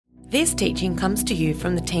This teaching comes to you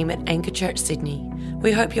from the team at Anchor Church Sydney.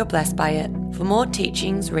 We hope you're blessed by it. For more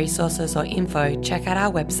teachings, resources or info, check out our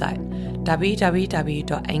website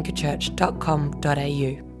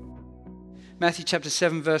www.anchorchurch.com.au. Matthew chapter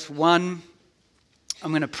 7 verse 1. I'm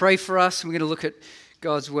going to pray for us. We're going to look at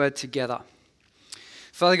God's word together.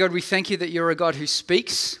 Father God, we thank you that you're a God who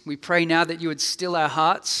speaks. We pray now that you would still our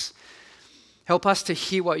hearts. Help us to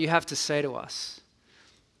hear what you have to say to us.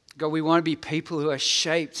 God, we want to be people who are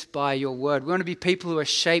shaped by your word. We want to be people who are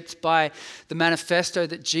shaped by the manifesto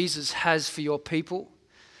that Jesus has for your people.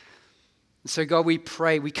 And so God, we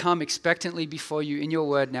pray, we come expectantly before you in your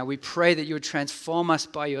word now. We pray that you would transform us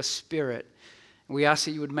by your Spirit. And we ask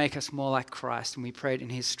that you would make us more like Christ. And we pray it in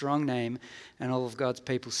his strong name. And all of God's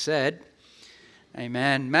people said,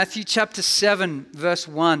 amen. Matthew chapter 7 verse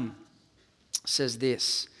 1 says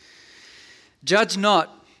this: "Judge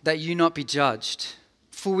not that you not be judged.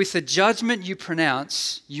 For with the judgment you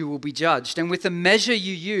pronounce, you will be judged. And with the measure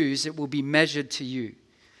you use, it will be measured to you.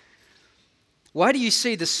 Why do you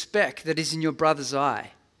see the speck that is in your brother's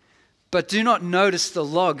eye, but do not notice the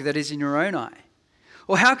log that is in your own eye?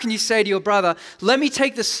 Or how can you say to your brother, let me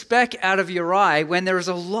take the speck out of your eye when there is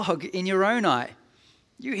a log in your own eye?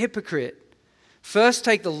 You hypocrite. First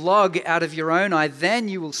take the log out of your own eye, then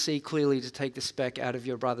you will see clearly to take the speck out of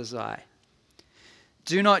your brother's eye.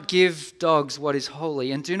 Do not give dogs what is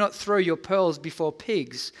holy, and do not throw your pearls before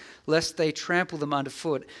pigs, lest they trample them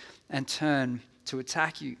underfoot and turn to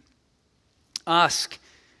attack you. Ask,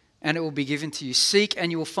 and it will be given to you. Seek,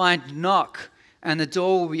 and you will find. Knock, and the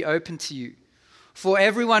door will be opened to you. For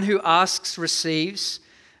everyone who asks receives,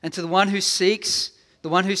 and to the one who seeks,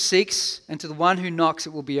 and to the one who knocks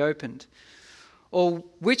it will be opened. Or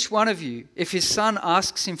which one of you, if his son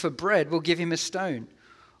asks him for bread, will give him a stone?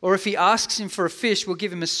 Or if he asks him for a fish, will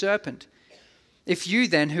give him a serpent? If you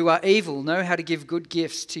then, who are evil, know how to give good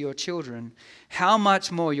gifts to your children, how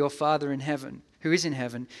much more your Father in heaven, who is in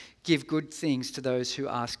heaven, give good things to those who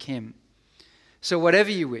ask him. So whatever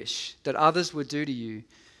you wish that others would do to you,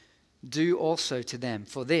 do also to them,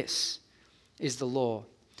 for this is the law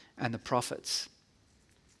and the prophets."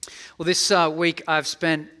 Well, this week I've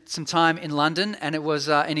spent some time in London, and it was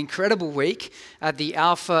an incredible week at the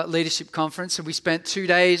Alpha Leadership Conference. And we spent 2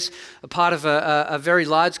 days a part of a very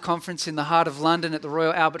large conference in the heart of London at the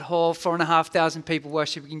Royal Albert Hall, 4,500 people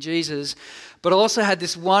worshipping Jesus. But I also had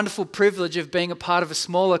this wonderful privilege of being a part of a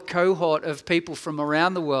smaller cohort of people from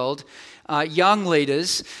around the world, young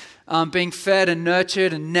leaders, being fed and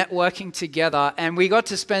nurtured and networking together. And we got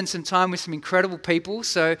to spend some time with some incredible people.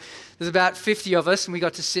 So there's about 50 of us, and we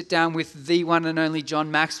got to sit down with the one and only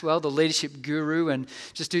John Maxwell, the leadership guru, and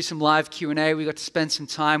just do some live Q&A. We got to spend some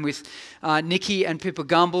time with Nikki and Pippa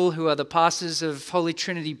Gumble, who are the pastors of Holy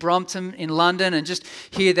Trinity Brompton in London, and just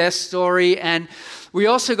hear their story. And we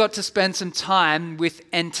also got to spend some time with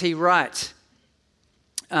N.T. Wright.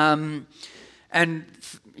 And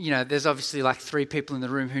you know, there's obviously like 3 people in the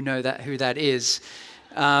room who know who that is.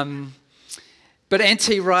 But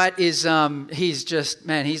N.T. Wright is, he's just,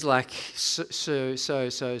 man, he's like so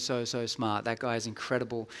smart. That guy is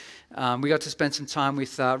incredible. We got to spend some time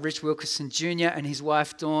with Rich Wilkerson Jr. and his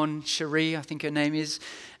wife, Dawn Cherie, I think her name is.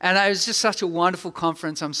 And it was just such a wonderful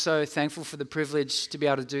conference. I'm so thankful for the privilege to be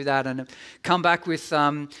able to do that and come back with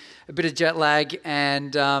a bit of jet lag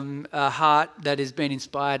and a heart that has been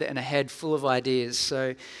inspired and a head full of ideas.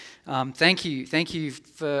 So thank you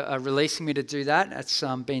for releasing me to do that. That's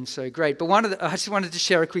been so great. But I just wanted to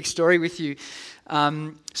share a quick story with you.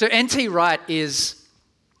 So N.T. Wright is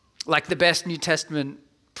like the best New Testament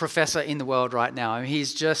professor in the world right now. I mean,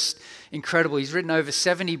 he's just incredible. He's written over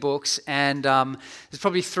 70 books, and there's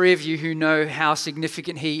probably 3 of you who know how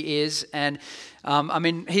significant he is. And I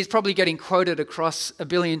mean, he's probably getting quoted across 1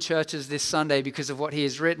 billion churches this Sunday because of what he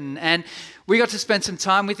has written. And we got to spend some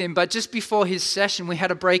time with him. But just before his session, we had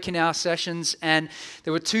a break in our sessions, and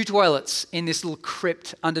there were 2 toilets in this little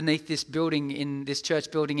crypt underneath this building, in this church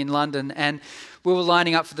building in London. And we were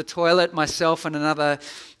lining up for the toilet, myself and another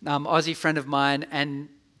Aussie friend of mine, and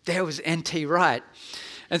there was N.T. Wright.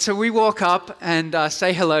 And so we walk up and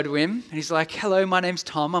say hello to him. And he's like, "Hello, my name's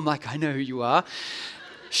Tom." I'm like, "I know who you are."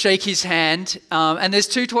 Shake his hand. And there's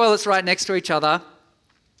 2 toilets right next to each other.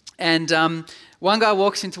 And one guy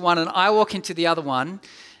walks into one and I walk into the other one.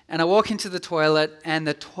 And I walk into the toilet, and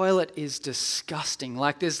the toilet is disgusting.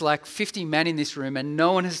 Like, there's like 50 men in this room, and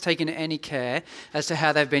no one has taken any care as to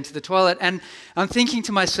how they've been to the toilet. And I'm thinking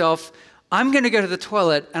to myself, I'm going to go to the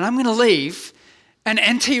toilet and I'm going to leave, and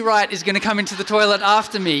N.T. Wright is going to come into the toilet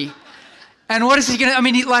after me. And what is he going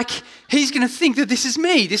to, he's going to think that this is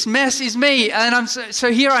me. This mess is me. And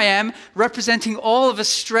so here I am representing all of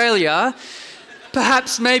Australia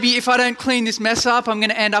perhaps maybe if I don't clean this mess up, I'm going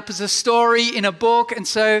to end up as a story in a book. And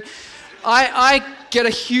so I get a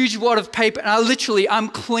huge wad of paper and I'm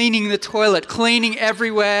cleaning the toilet, cleaning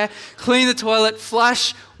everywhere, clean the toilet,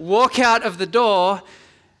 flush, walk out of the door.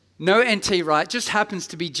 No NT, right? Just happens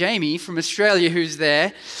to be Jamie from Australia who's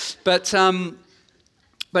there. But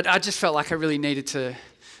I just felt like I really needed to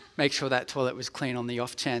make sure that toilet was clean on the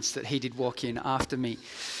off chance that he did walk in after me.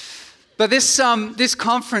 But this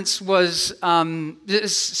conference was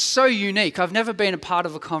so unique. I've never been a part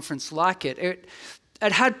of a conference like it.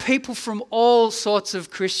 It had people from all sorts of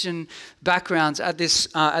Christian backgrounds at this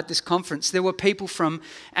conference. There were people from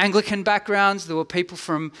Anglican backgrounds. There were people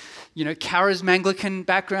from, Charism-Anglican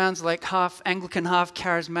backgrounds, like half Anglican, half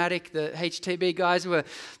charismatic. The HTB guys. There were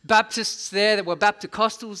Baptists there. There were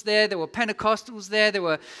Baptist-Costals there. There were Pentecostals there. There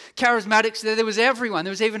were Charismatics there. There was everyone.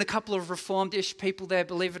 There was even a couple of Reformed-ish people there,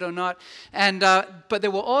 believe it or not. And but there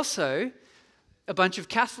were also a bunch of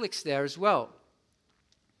Catholics there as well.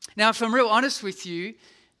 Now, if I'm real honest with you,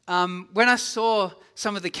 when I saw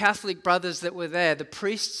some of the Catholic brothers that were there, the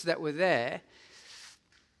priests that were there,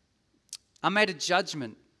 I made a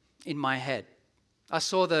judgment in my head. I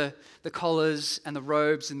saw the collars and the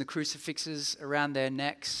robes and the crucifixes around their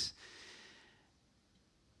necks,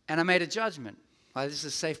 and I made a judgment. This is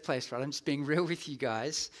a safe place, right? I'm just being real with you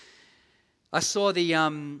guys. I saw the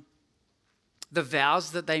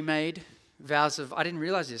vows that they made. Vows of, I didn't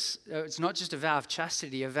realize this, it's not just a vow of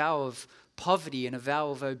chastity, a vow of poverty and a vow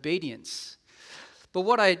of obedience. But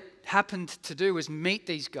what I happened to do was meet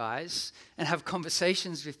these guys and have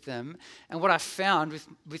conversations with them. And what I found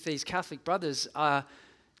with these Catholic brothers are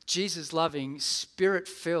Jesus-loving,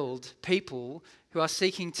 spirit-filled people who are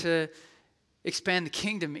seeking to expand the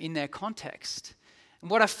kingdom in their context. And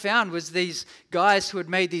what I found was these guys who had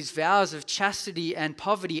made these vows of chastity and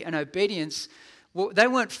poverty and obedience, well, they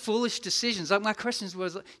weren't foolish decisions. Like my questions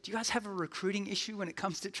was, do you guys have a recruiting issue when it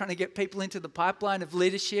comes to trying to get people into the pipeline of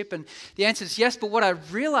leadership? And the answer is yes. But what I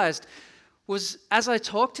realized was, as I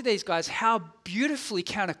talked to these guys, how beautifully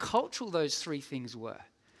countercultural those three things were.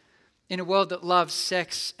 In a world that loves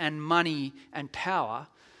sex and money and power,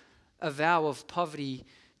 a vow of poverty,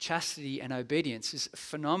 chastity, and obedience is a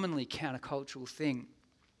phenomenally countercultural thing.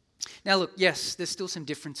 Now look, yes, there's still some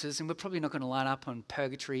differences, and we're probably not going to line up on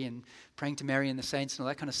purgatory and praying to Mary and the saints and all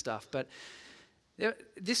that kind of stuff, but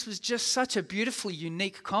this was just such a beautifully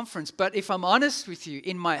unique conference. But if I'm honest with you,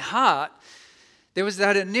 in my heart, there was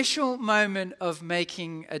that initial moment of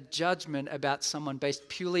making a judgment about someone based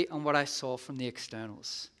purely on what I saw from the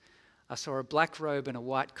externals. I saw a black robe and a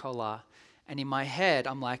white collar, and in my head,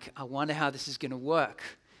 I'm like, I wonder how this is going to work.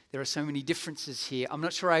 There are so many differences here. I'm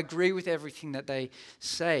not sure I agree with everything that they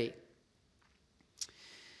say.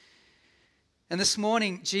 And this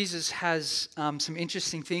morning, Jesus has some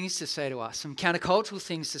interesting things to say to us, some countercultural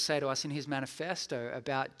things to say to us in his manifesto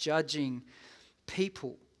about judging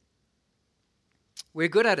people. We're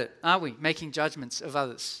good at it, aren't we? Making judgments of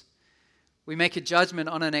others. We make a judgment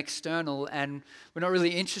on an external and we're not really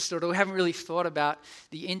interested, or we haven't really thought about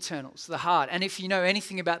the internals, the heart. And if you know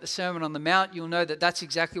anything about the Sermon on the Mount, you'll know that that's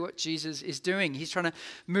exactly what Jesus is doing. He's trying to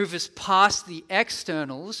move us past the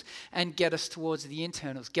externals and get us towards the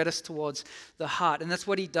internals, get us towards the heart. And that's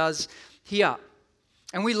what he does here.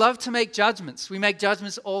 And we love to make judgments. We make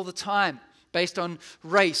judgments all the time, based on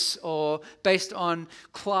race or based on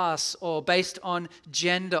class or based on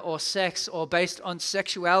gender or sex or based on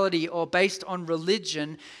sexuality or based on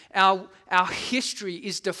religion. Our history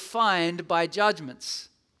is defined by judgments.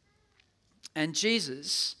 And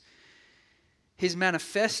Jesus, his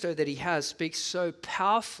manifesto that he has, speaks so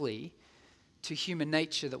powerfully to human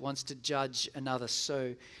nature that wants to judge another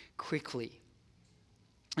so quickly.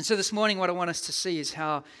 And so this morning, what I want us to see is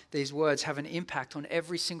how these words have an impact on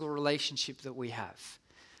every single relationship that we have,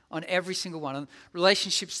 on every single one, on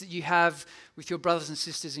relationships that you have with your brothers and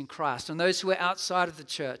sisters in Christ, on those who are outside of the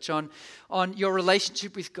church, on your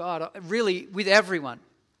relationship with God, really with everyone.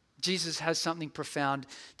 Jesus has something profound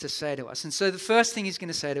to say to us. And so the first thing he's going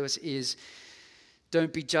to say to us is,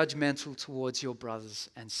 don't be judgmental towards your brothers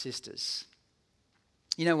and sisters.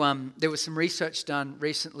 You know, there was some research done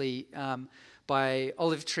recently by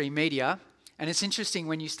Olive Tree Media. And it's interesting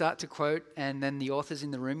when you start to quote and then the author's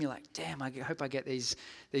in the room, you're like, damn, I hope I get these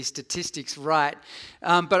statistics right.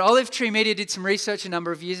 But Olive Tree Media did some research a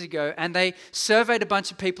number of years ago, and they surveyed a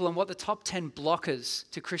bunch of people on what the top 10 blockers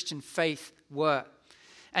to Christian faith were.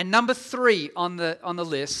 And number 3 on the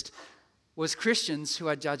list was Christians who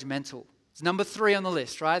are judgmental. It's number 3 on the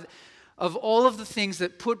list, right? Of all of the things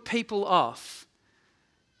that put people off,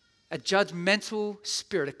 a judgmental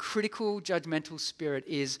spirit, a critical judgmental spirit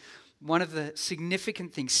is one of the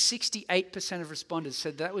significant things, 68% of respondents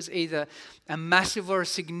said that was either a massive or a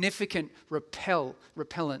significant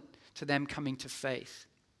repellent to them coming to faith.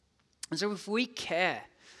 And so if we care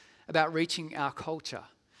about reaching our culture,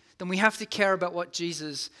 then we have to care about what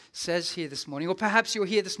Jesus says here this morning. Or perhaps you're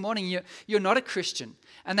here this morning, you're not a Christian,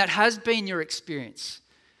 and that has been your experience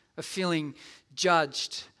of feeling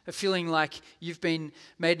judged, of feeling like you've been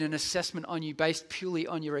made an assessment on you based purely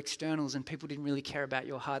on your externals and people didn't really care about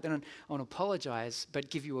your heart. Then I want to apologize, but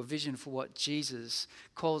give you a vision for what Jesus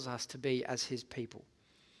calls us to be as his people.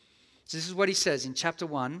 So this is what he says in chapter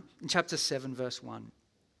 7, verse 1.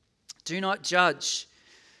 Do not judge,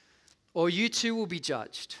 or you too will be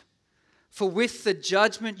judged. For with the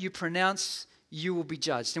judgment you pronounce, you will be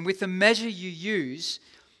judged. And with the measure you use,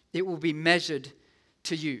 it will be measured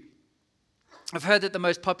to you. I've heard that the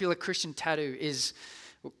most popular Christian tattoo is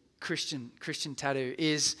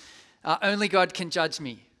only God can judge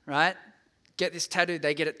me, right? Get this tattoo,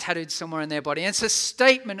 they get it tattooed somewhere in their body. And it's a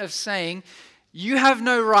statement of saying, you have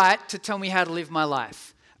no right to tell me how to live my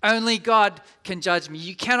life. Only God can judge me.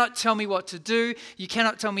 You cannot tell me what to do. You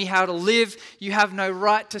cannot tell me how to live. You have no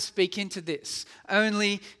right to speak into this.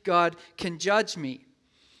 Only God can judge me.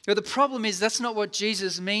 But the problem is that's not what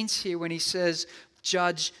Jesus means here when he says,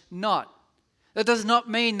 judge not. That does not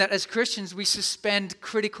mean that as Christians we suspend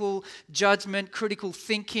critical judgment, critical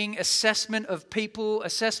thinking, assessment of people,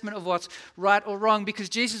 assessment of what's right or wrong, because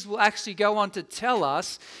Jesus will actually go on to tell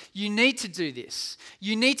us you need to do this.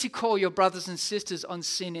 You need to call your brothers and sisters on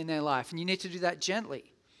sin in their life, and you need to do that gently.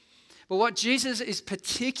 But what Jesus is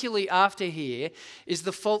particularly after here is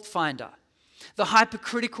the fault finder, the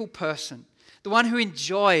hypercritical person, the one who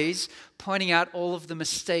enjoys pointing out all of the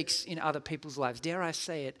mistakes in other people's lives. Dare I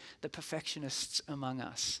say it, the perfectionists among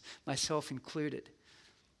us, myself included.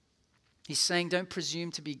 He's saying, don't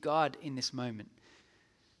presume to be God in this moment.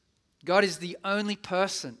 God is the only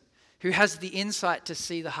person who has the insight to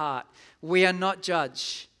see the heart. We are not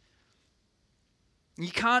judged.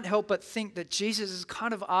 You can't help but think that Jesus is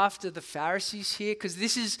kind of after the Pharisees here, because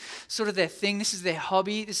this is sort of their thing. This is their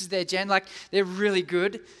hobby. This is their jam. Like, they're really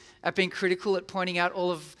good at being critical, at pointing out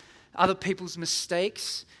all of other people's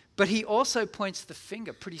mistakes. But he also points the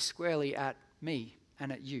finger pretty squarely at me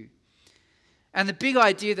and at you. And the big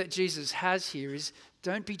idea that Jesus has here is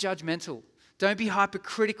don't be judgmental. Don't be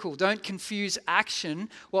hypercritical. Don't confuse action,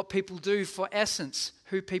 what people do, for essence,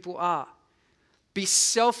 who people are. Be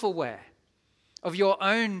self-aware of your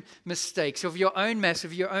own mistakes, of your own mess,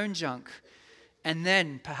 of your own junk. And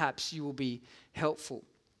then perhaps you will be helpful.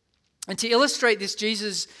 And to illustrate this,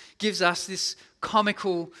 Jesus gives us this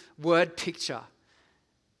comical word picture.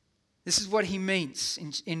 This is what he means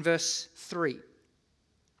in verse 3.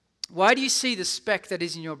 Why do you see the speck that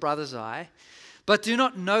is in your brother's eye, but do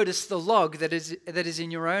not notice the log that is in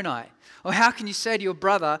your own eye? Or how can you say to your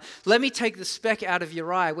brother, let me take the speck out of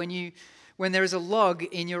your eye when there is a log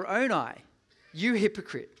in your own eye? You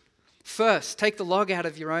hypocrite. First, take the log out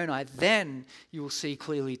of your own eye, then you will see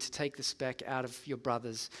clearly to take the speck out of your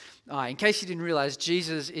brother's eye. In case you didn't realize,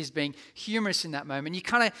 Jesus is being humorous in that moment. You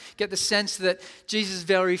kind of get the sense that Jesus is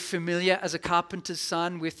very familiar as a carpenter's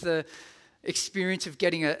son with the experience of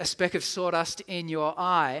getting a speck of sawdust in your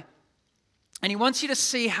eye. And he wants you to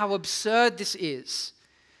see how absurd this is,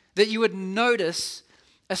 that you would notice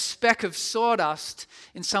a speck of sawdust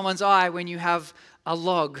in someone's eye when you have a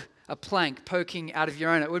log, a plank poking out of your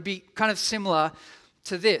own. It would be kind of similar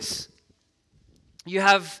to this. You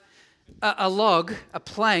have a log, a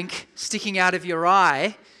plank sticking out of your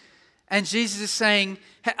eye, and Jesus is saying,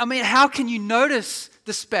 how can you notice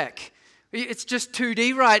the speck? It's just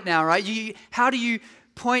 2D right now, right? How do you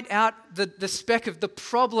point out the speck of the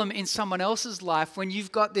problem in someone else's life when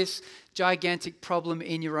you've got this gigantic problem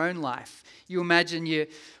in your own life? You imagine you're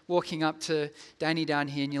walking up to Danny down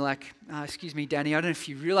here and you're like, excuse me, Danny, I don't know if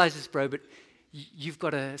you realize this, bro, but you've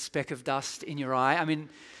got a speck of dust in your eye. I mean,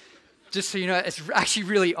 just so you know, it's actually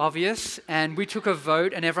really obvious. And we took a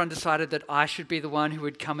vote and everyone decided that I should be the one who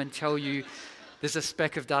would come and tell you there's a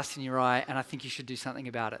speck of dust in your eye and I think you should do something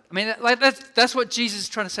about it. I mean, that's what Jesus is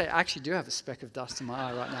trying to say. I actually do have a speck of dust in my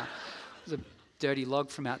eye right now. There's a dirty log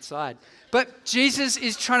from outside. But Jesus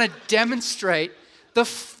is trying to demonstrate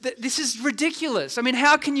this is ridiculous. I mean,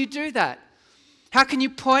 how can you do that? How can you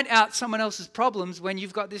point out someone else's problems when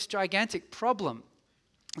you've got this gigantic problem?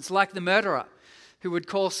 It's like the murderer who would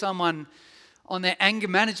call someone on their anger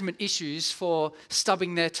management issues for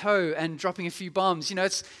stubbing their toe and dropping a few bombs. You know,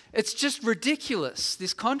 it's just ridiculous,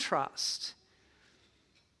 this contrast.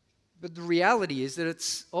 But the reality is that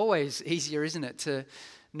it's always easier, isn't it, to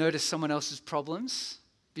notice someone else's problems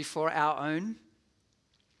before our own?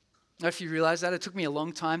 know if you realize that. It took me a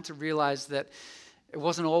long time to realize that it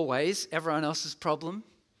wasn't always everyone else's problem.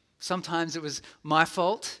 Sometimes it was my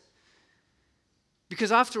fault.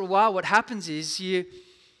 Because after a while, what happens is you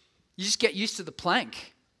just get used to the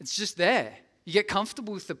plank. It's just there. You get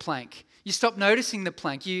comfortable with the plank. You stop noticing the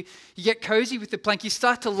plank. You get cozy with the plank. You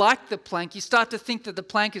start to like the plank. You start to think that the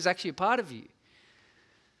plank is actually a part of you.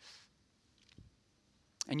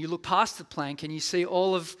 And you look past the plank and you see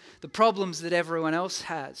all of the problems that everyone else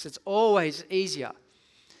has. It's always easier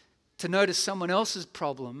to notice someone else's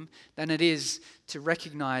problem than it is to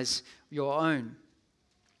recognize your own.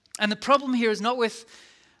 And the problem here is not with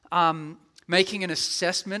making an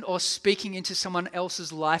assessment or speaking into someone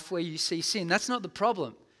else's life where you see sin. That's not the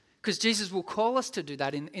problem. Because Jesus will call us to do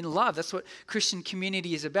that in love. That's what Christian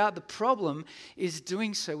community is about. The problem is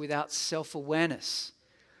doing so without self-awareness.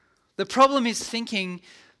 The problem is thinking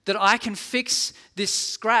that I can fix this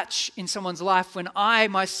scratch in someone's life when I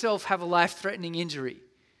myself have a life-threatening injury.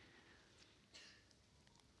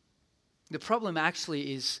 The problem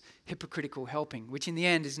actually is hypocritical helping, which in the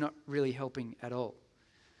end is not really helping at all.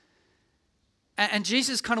 And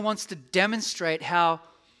Jesus kind of wants to demonstrate how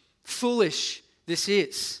foolish this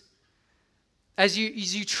is. As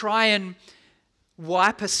you try and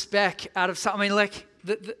wipe a speck out of something, I mean, like,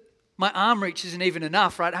 my arm reach isn't even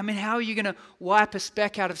enough, right? I mean, how are you going to wipe a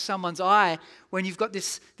speck out of someone's eye when you've got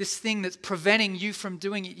this thing that's preventing you from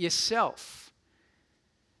doing it yourself?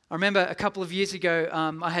 I remember a couple of years ago,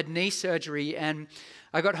 I had knee surgery, and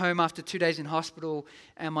I got home after 2 days in hospital,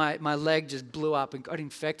 and my leg just blew up and got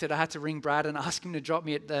infected. I had to ring Brad and ask him to drop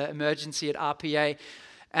me at the emergency at RPA.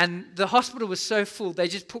 And the hospital was so full, they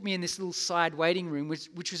just put me in this little side waiting room,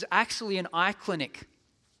 which was actually an eye clinic.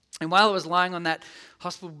 And while I was lying on that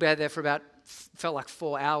hospital bed there for felt like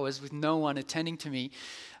 4 hours with no one attending to me,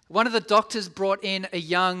 one of the doctors brought in a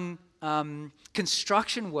young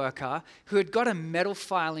construction worker who had got a metal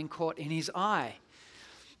filing caught in his eye.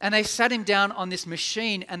 And they sat him down on this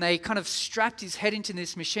machine, and they kind of strapped his head into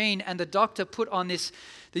this machine, and the doctor put on these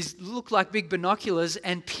looked like big binoculars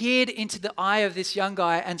and peered into the eye of this young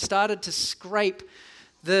guy and started to scrape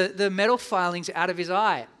the metal filings out of his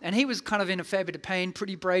eye. And he was kind of in a fair bit of pain,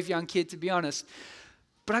 pretty brave young kid, to be honest.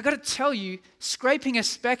 But I got to tell you, scraping a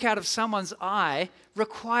speck out of someone's eye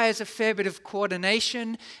requires a fair bit of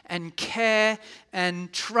coordination and care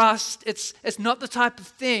and trust. It's not the type of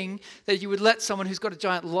thing that you would let someone who's got a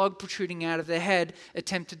giant log protruding out of their head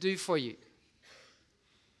attempt to do for you.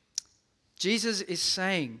 Jesus is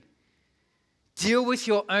saying, deal with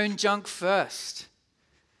your own junk first.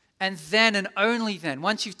 And then and only then,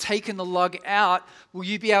 once you've taken the log out, will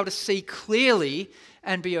you be able to see clearly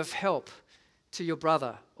and be of help to your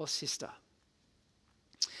brother or sister.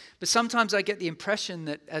 But sometimes I get the impression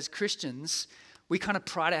that as Christians, we kind of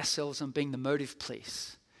pride ourselves on being the motive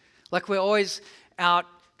police. Like we're always out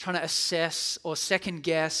trying to assess or second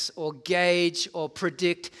guess or gauge or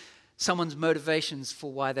predict someone's motivations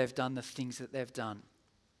for why they've done the things that they've done.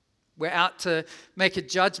 We're out to make a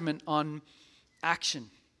judgment on action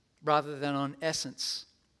rather than on essence.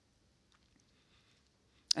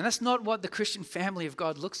 And that's not what the Christian family of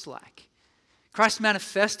God looks like. Christ's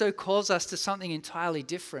manifesto calls us to something entirely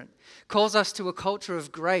different, calls us to a culture of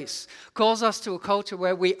grace, calls us to a culture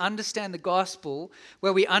where we understand the gospel,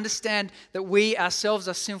 where we understand that we ourselves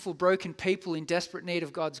are sinful, broken people in desperate need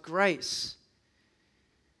of God's grace.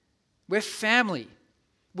 We're family.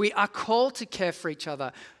 We are called to care for each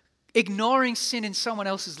other. Ignoring sin in someone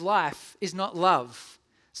else's life is not love.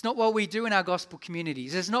 It's not what we do in our gospel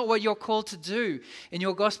communities. It's not what you're called to do in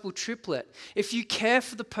your gospel triplet. If you care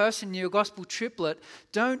for the person in your gospel triplet,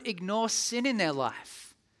 don't ignore sin in their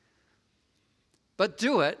life. But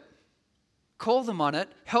do it, call them on it,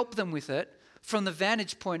 help them with it from the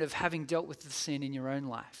vantage point of having dealt with the sin in your own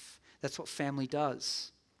life. That's what family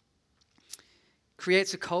does.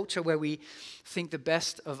 Creates a culture where we think the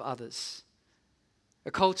best of others.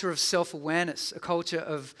 A culture of self-awareness, a culture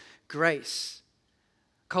of grace.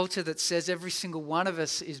 Culture that says every single one of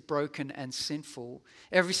us is broken and sinful.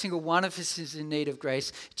 Every single one of us is in need of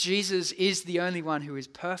grace. Jesus is the only one who is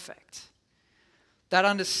perfect. That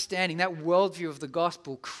understanding, that worldview of the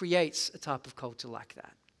gospel creates a type of culture like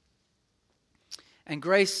that. And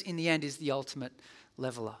grace, in the end, is the ultimate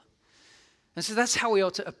leveler. And so that's how we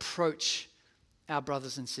ought to approach our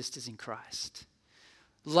brothers and sisters in Christ.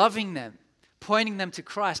 Loving them, pointing them to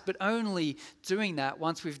Christ, but only doing that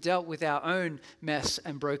once we've dealt with our own mess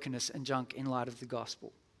and brokenness and junk in light of the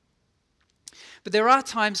gospel. But there are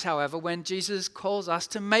times, however, when Jesus calls us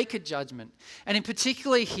to make a judgment. And in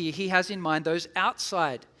particular here, he has in mind those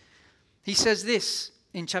outside. He says this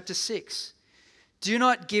in chapter 6, "Do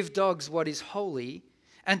not give dogs what is holy,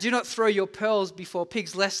 And do not throw your pearls before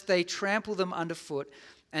pigs, lest they trample them underfoot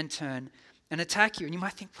and turn and attack you. And you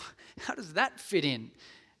might think, how does that fit in?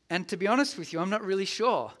 And to be honest with you, I'm not really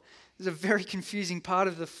sure. It's a very confusing part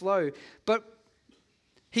of the flow. But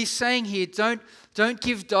he's saying here, don't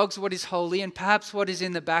give dogs what is holy. And perhaps what is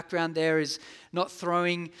in the background there is not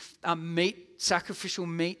throwing sacrificial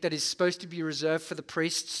meat that is supposed to be reserved for the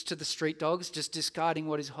priests to the street dogs, just discarding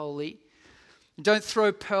what is holy. Don't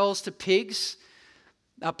throw pearls to pigs.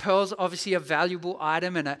 Pearls obviously a valuable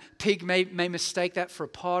item, and a pig may mistake that for a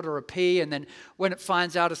pod or a pea, and then when it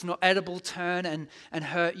finds out it's not edible, turn and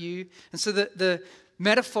hurt you. And so the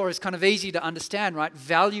metaphor is kind of easy to understand, right?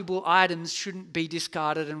 Valuable items shouldn't be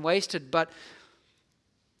discarded and wasted, but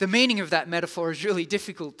the meaning of that metaphor is really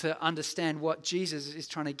difficult to understand what Jesus is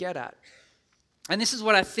trying to get at. And this is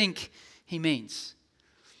what I think he means.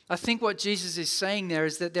 I think what Jesus is saying there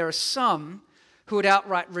is that there are some who would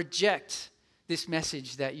outright reject this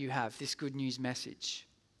message that you have, this good news message.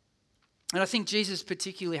 And I think Jesus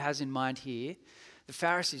particularly has in mind here the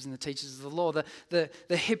Pharisees and the teachers of the law, the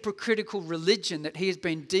hypocritical religion that he has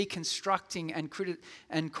been deconstructing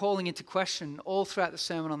and calling into question all throughout the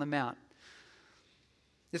Sermon on the Mount.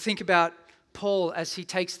 You think about Paul as he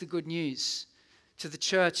takes the good news to the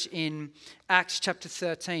church in Acts chapter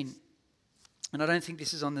 13. And I don't think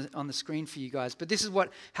this is on the screen for you guys, but this is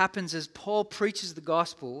what happens as Paul preaches the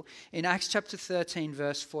gospel in Acts chapter 13,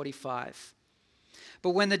 verse 45.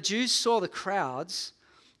 But when the Jews saw the crowds,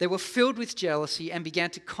 they were filled with jealousy and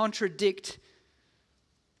began to contradict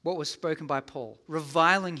what was spoken by Paul,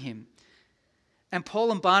 reviling him. And Paul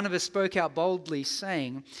and Barnabas spoke out boldly,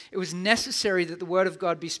 saying, "It was necessary that the word of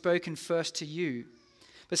God be spoken first to you.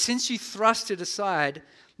 But since you thrust it aside,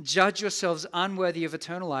 judge yourselves unworthy of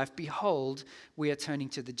eternal life. Behold, we are turning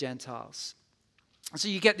to the Gentiles." So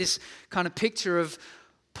you get this kind of picture of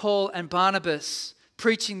Paul and Barnabas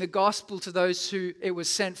preaching the gospel to those who it was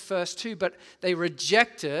sent first to, but they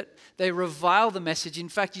reject it. They revile the message. In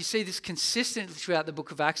fact, you see this consistently throughout the book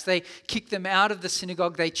of Acts. They kick them out of the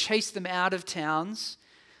synagogue. They chase them out of towns.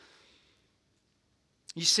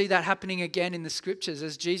 You see that happening again in the scriptures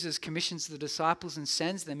as Jesus commissions the disciples and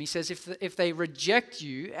sends them. He says, if they reject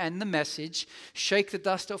you and the message, shake the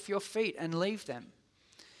dust off your feet and leave them.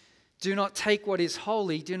 Do not take what is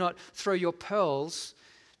holy. Do not throw your pearls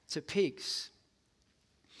to pigs.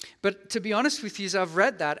 But to be honest with you, as I've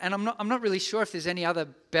read that, and I'm not really sure if there's any other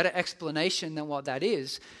better explanation than what that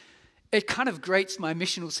is, it kind of grates my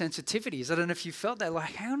missional sensitivities. I don't know if you felt that,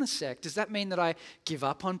 like, hang on a sec, does that mean that I give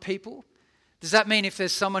up on people? Does that mean if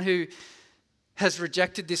there's someone who has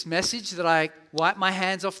rejected this message that I wipe my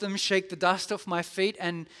hands off them, shake the dust off my feet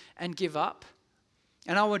and give up?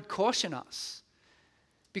 And I would caution us,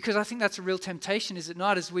 because I think that's a real temptation, is it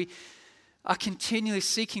not? As we are continually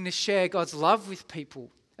seeking to share God's love with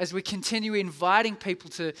people, as we continue inviting people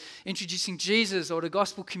to introducing Jesus or the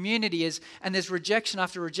gospel community, and there's rejection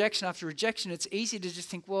after rejection after rejection, it's easy to just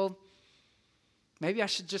think, well, maybe I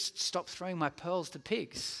should just stop throwing my pearls to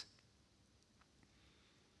pigs.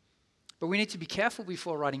 But we need to be careful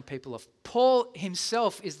before writing people off. Paul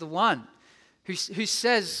himself is the one who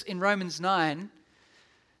says in Romans 9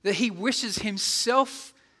 that he wishes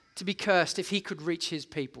himself to be cursed if he could reach his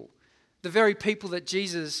people. The very people that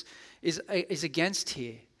Jesus is against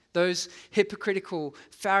here. Those hypocritical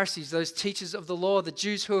Pharisees, those teachers of the law, the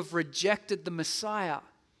Jews who have rejected the Messiah.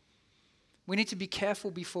 We need to be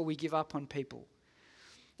careful before we give up on people.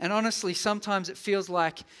 And honestly, sometimes it feels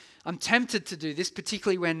like I'm tempted to do this,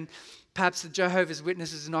 particularly when perhaps the Jehovah's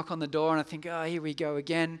Witnesses knock on the door and I think, oh, here we go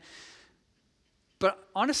again. But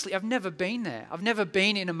honestly, I've never been there. I've never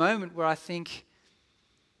been in a moment where I think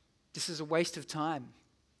this is a waste of time.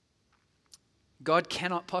 God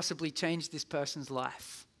cannot possibly change this person's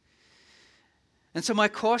life. And so my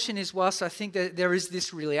caution is, whilst I think that there is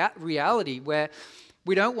this reality where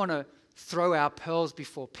we don't want to throw our pearls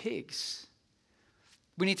before pigs,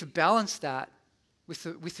 we need to balance that with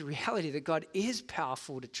the reality that God is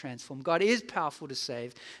powerful to transform. God is powerful to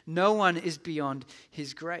save. No one is beyond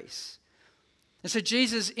his grace. And so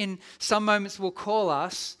Jesus in some moments will call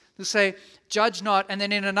us, he'll say, judge not, and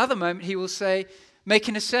then in another moment he will say, make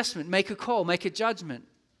an assessment, make a call, make a judgment.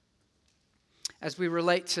 As we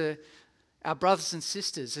relate to our brothers and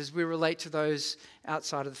sisters, as we relate to those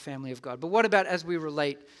outside of the family of God. But what about as we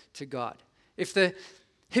relate to God? If the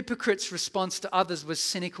hypocrites' response to others was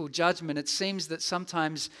cynical judgment, it seems that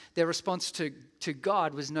sometimes their response to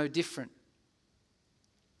God was no different.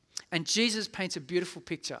 And Jesus paints a beautiful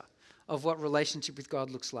picture of what relationship with God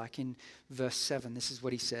looks like in verse 7. This is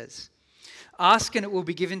what he says. Ask and it will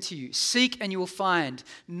be given to you. Seek and you will find.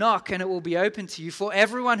 Knock and it will be opened to you. For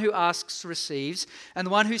everyone who asks receives, and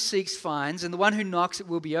the one who seeks finds, and the one who knocks it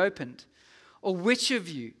will be opened. Or which of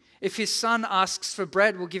you, if his son asks for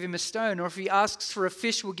bread, will give him a stone? Or if he asks for a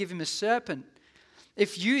fish, will give him a serpent?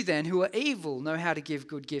 If you then, who are evil, know how to give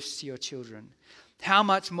good gifts to your children, how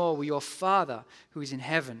much more will your Father who is in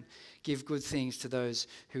heaven give good things to those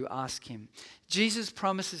who ask him? Jesus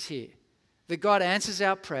promises here that God answers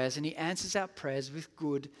our prayers, and he answers our prayers with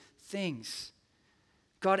good things.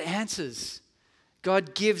 God answers.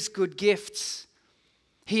 God gives good gifts.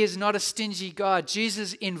 He is not a stingy God.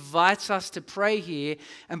 Jesus invites us to pray here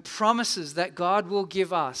and promises that God will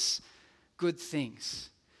give us good things.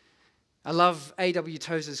 I love A.W.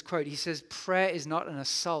 Tozer's quote. He says, prayer is not an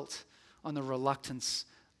assault on the reluctance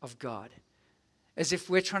of God. As if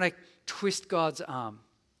we're trying to twist God's arm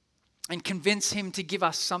and convince him to give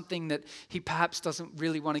us something that he perhaps doesn't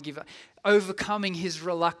really want to give us. Overcoming his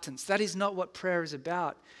reluctance. That is not what prayer is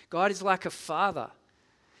about. God is like a father.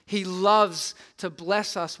 He loves to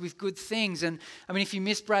bless us with good things. And I mean, if you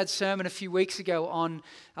missed Brad's sermon a few weeks ago on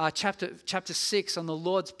chapter 6 on the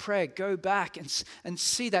Lord's Prayer, go back and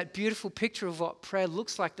see that beautiful picture of what prayer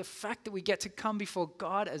looks like. The fact that we get to come before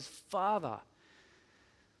God as Father.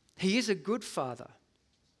 He is a good Father.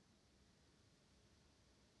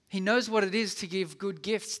 He knows what it is to give good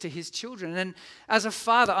gifts to his children. And as a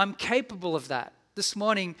father, I'm capable of that. This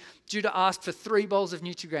morning, Judah asked for 3 bowls of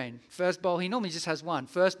Nutri-Grain. First bowl, he normally just has 1.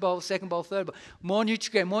 First bowl, second bowl, third bowl. More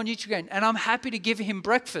Nutri-Grain, more Nutri-Grain. And I'm happy to give him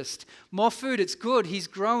breakfast. More food, it's good. He's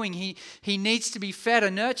growing. He needs to be fed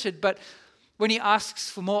and nurtured. But when he asks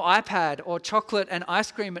for more iPad or chocolate and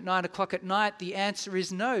ice cream at 9 o'clock at night, the answer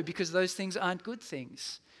is no, because those things aren't good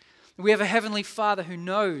things. We have a heavenly Father who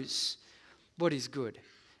knows what is good.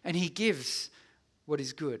 And he gives what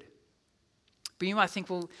is good. But you might think,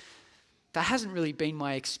 well, that hasn't really been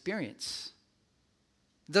my experience.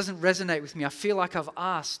 It doesn't resonate with me. I feel like I've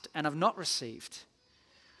asked and I've not received.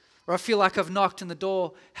 Or I feel like I've knocked and the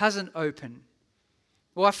door hasn't opened.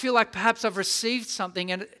 Or I feel like perhaps I've received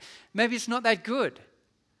something and maybe it's not that good.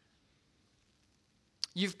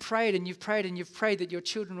 You've prayed and you've prayed and you've prayed that your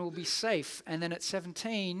children will be safe. And then at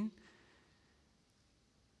 17...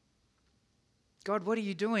 God, what are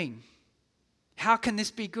you doing? How can this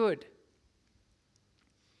be good?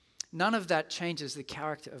 None of that changes the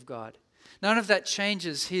character of God. None of that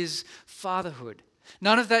changes his fatherhood.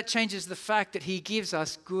 None of that changes the fact that he gives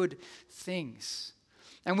us good things.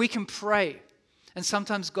 And we can pray. And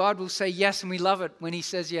sometimes God will say yes, and we love it when he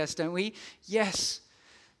says yes, don't we? Yes.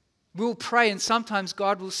 We'll pray, and sometimes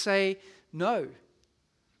God will say no.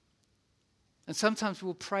 And sometimes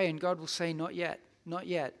we'll pray, and God will say not yet. Not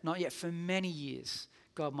yet, not yet. For many years,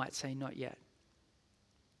 God might say not yet.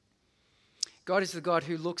 God is the God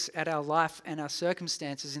who looks at our life and our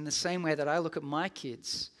circumstances in the same way that I look at my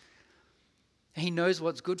kids. He knows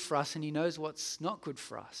what's good for us and he knows what's not good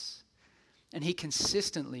for us. And he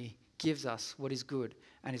consistently gives us what is good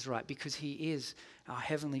and is right because he is our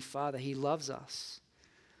heavenly Father. He loves us.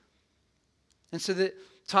 And so the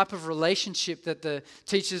type of relationship that the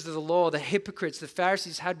teachers of the law, the hypocrites, the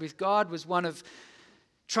Pharisees had with God was one of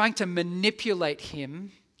trying to manipulate him,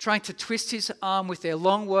 trying to twist his arm with their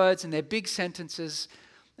long words and their big sentences.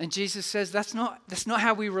 And Jesus says, that's not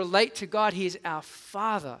how we relate to God. He is our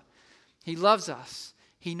Father. He loves us.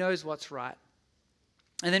 He knows what's right.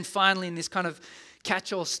 And then finally, in this kind of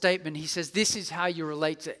catch-all statement, he says, this is how you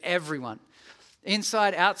relate to everyone.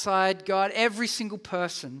 Inside, outside, God, every single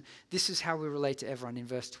person, this is how we relate to everyone in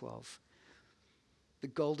verse 12. The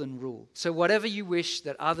golden rule. So whatever you wish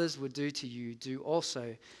that others would do to you, do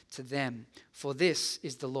also to them. For this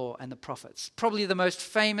is the law and the prophets. Probably the most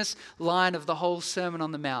famous line of the whole Sermon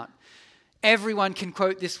on the Mount. Everyone can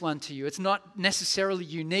quote this one to you. It's not necessarily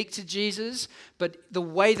unique to Jesus, but the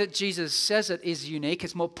way that Jesus says it is unique.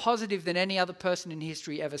 It's more positive than any other person in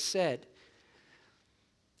history ever said.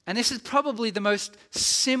 And this is probably the most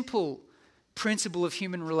simple principle of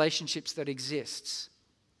human relationships that exists.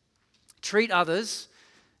 Treat others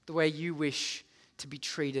the way you wish to be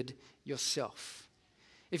treated yourself.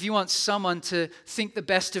 If you want someone to think the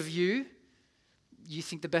best of you, you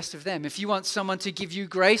think the best of them. If you want someone to give you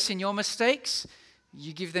grace in your mistakes,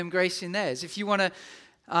 you give them grace in theirs. If you want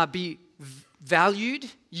to be valued,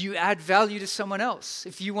 you add value to someone else.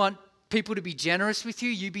 If you want people to be generous with you,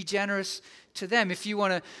 you be generous to them. If you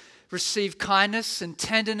want to receive kindness and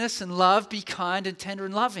tenderness and love, be kind and tender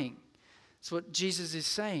and loving. That's what Jesus is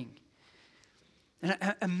saying. And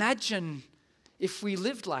imagine if we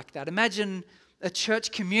lived like that. Imagine a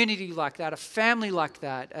church community like that, a family like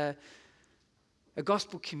that, a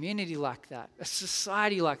gospel community like that, a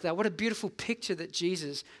society like that. What a beautiful picture that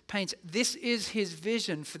Jesus paints. This is his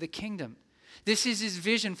vision for the kingdom. This is his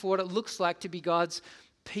vision for what it looks like to be God's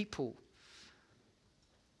people.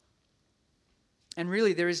 And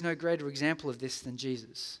really, there is no greater example of this than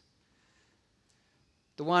Jesus.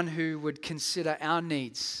 The one who would consider our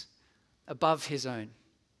needs above his own.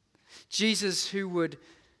 Jesus, who would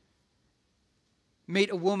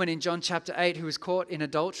meet a woman in John chapter 8 who was caught in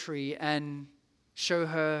adultery and show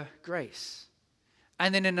her grace.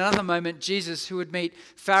 And then in another moment, Jesus, who would meet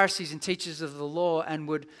Pharisees and teachers of the law and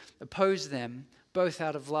would oppose them, both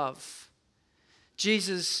out of love.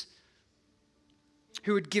 Jesus,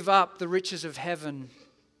 who would give up the riches of heaven,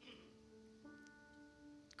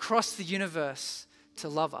 cross the universe to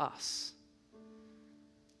love us.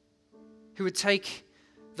 Who would take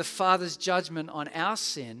the Father's judgment on our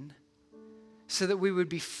sin so that we would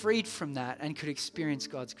be freed from that and could experience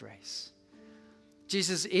God's grace.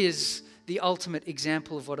 Jesus is the ultimate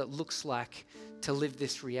example of what it looks like to live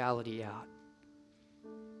this reality out.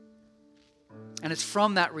 And it's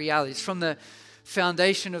from that reality, it's from the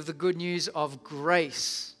foundation of the good news of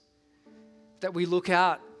grace that we look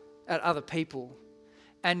out at other people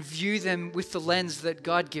and view them with the lens that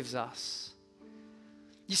God gives us.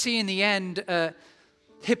 You see, in the end, a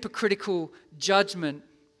hypocritical judgment,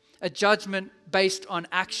 a judgment based on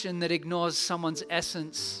action that ignores someone's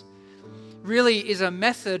essence, really is a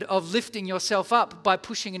method of lifting yourself up by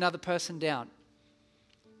pushing another person down.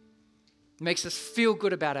 It makes us feel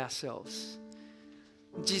good about ourselves.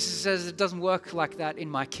 Jesus says it doesn't work like that in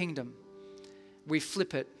my kingdom. We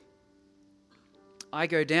flip it. I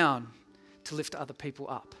go down to lift other people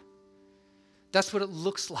up. That's what it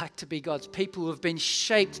looks like to be God's people who have been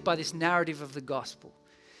shaped by this narrative of the gospel.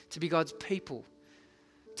 To be God's people,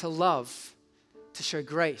 to love, to show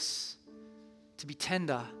grace, to be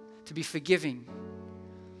tender, to be forgiving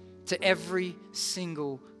to every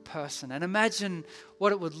single person. And imagine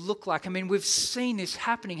what it would look like. I mean, we've seen this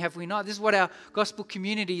happening, have we not? This is what our gospel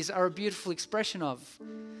communities are a beautiful expression of.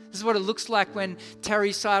 This is what it looks like when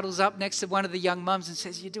Terry sidles up next to one of the young mums and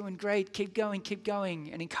says, "You're doing great, keep going,"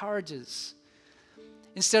 and encourages.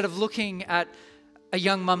 Instead of looking at a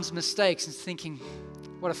young mum's mistakes and thinking,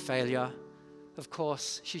 what a failure. Of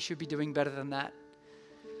course, she should be doing better than that.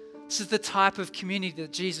 This is the type of community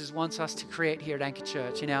that Jesus wants us to create here at Anchor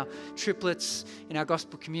Church, in our triplets, in our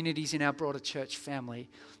gospel communities, in our broader church family.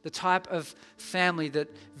 The type of family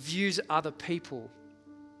that views other people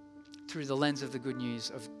through the lens of the good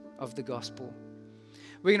news of the gospel.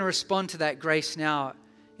 We're going to respond to that grace now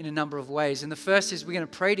in a number of ways. And the first is we're going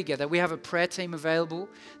to pray together. We have a prayer team available.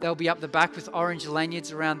 They'll be up the back with orange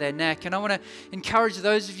lanyards around their neck. And I want to encourage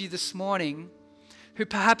those of you this morning who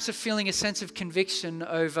perhaps are feeling a sense of conviction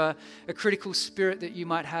over a critical spirit that you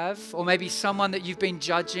might have, or maybe someone that you've been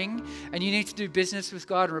judging and you need to do business with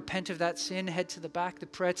God and repent of that sin, head to the back. The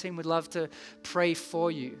prayer team would love to pray for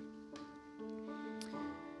you.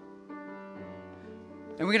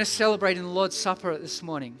 And we're going to celebrate in the Lord's Supper this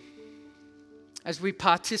morning as we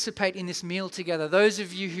participate in this meal together. Those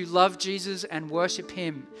of you who love Jesus and worship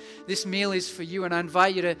Him, this meal is for you. And I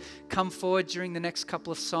invite you to come forward during the next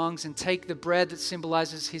couple of songs and take the bread that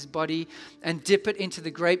symbolizes His body and dip it into the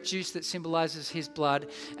grape juice that symbolizes His blood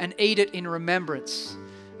and eat it in remembrance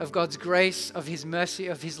of God's grace, of His mercy,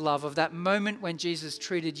 of His love, of that moment when Jesus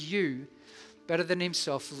treated you better than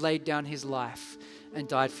Himself, laid down His life and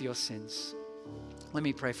died for your sins. Let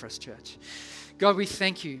me pray for us, church. God, we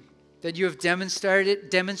thank you that you have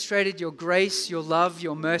demonstrated your grace, your love,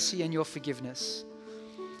 your mercy, and your forgiveness.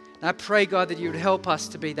 And I pray, God, that you would help us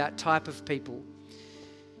to be that type of people.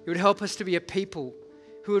 You would help us to be a people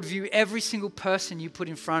who would view every single person you put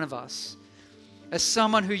in front of us as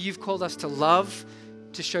someone who you've called us to love,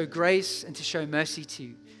 to show grace, and to show mercy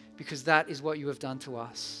to, because that is what you have done to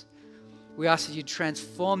us. We ask that you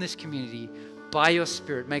transform this community by your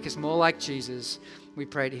Spirit. Make us more like Jesus. We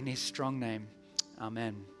pray it in His strong name.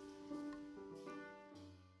 Amen.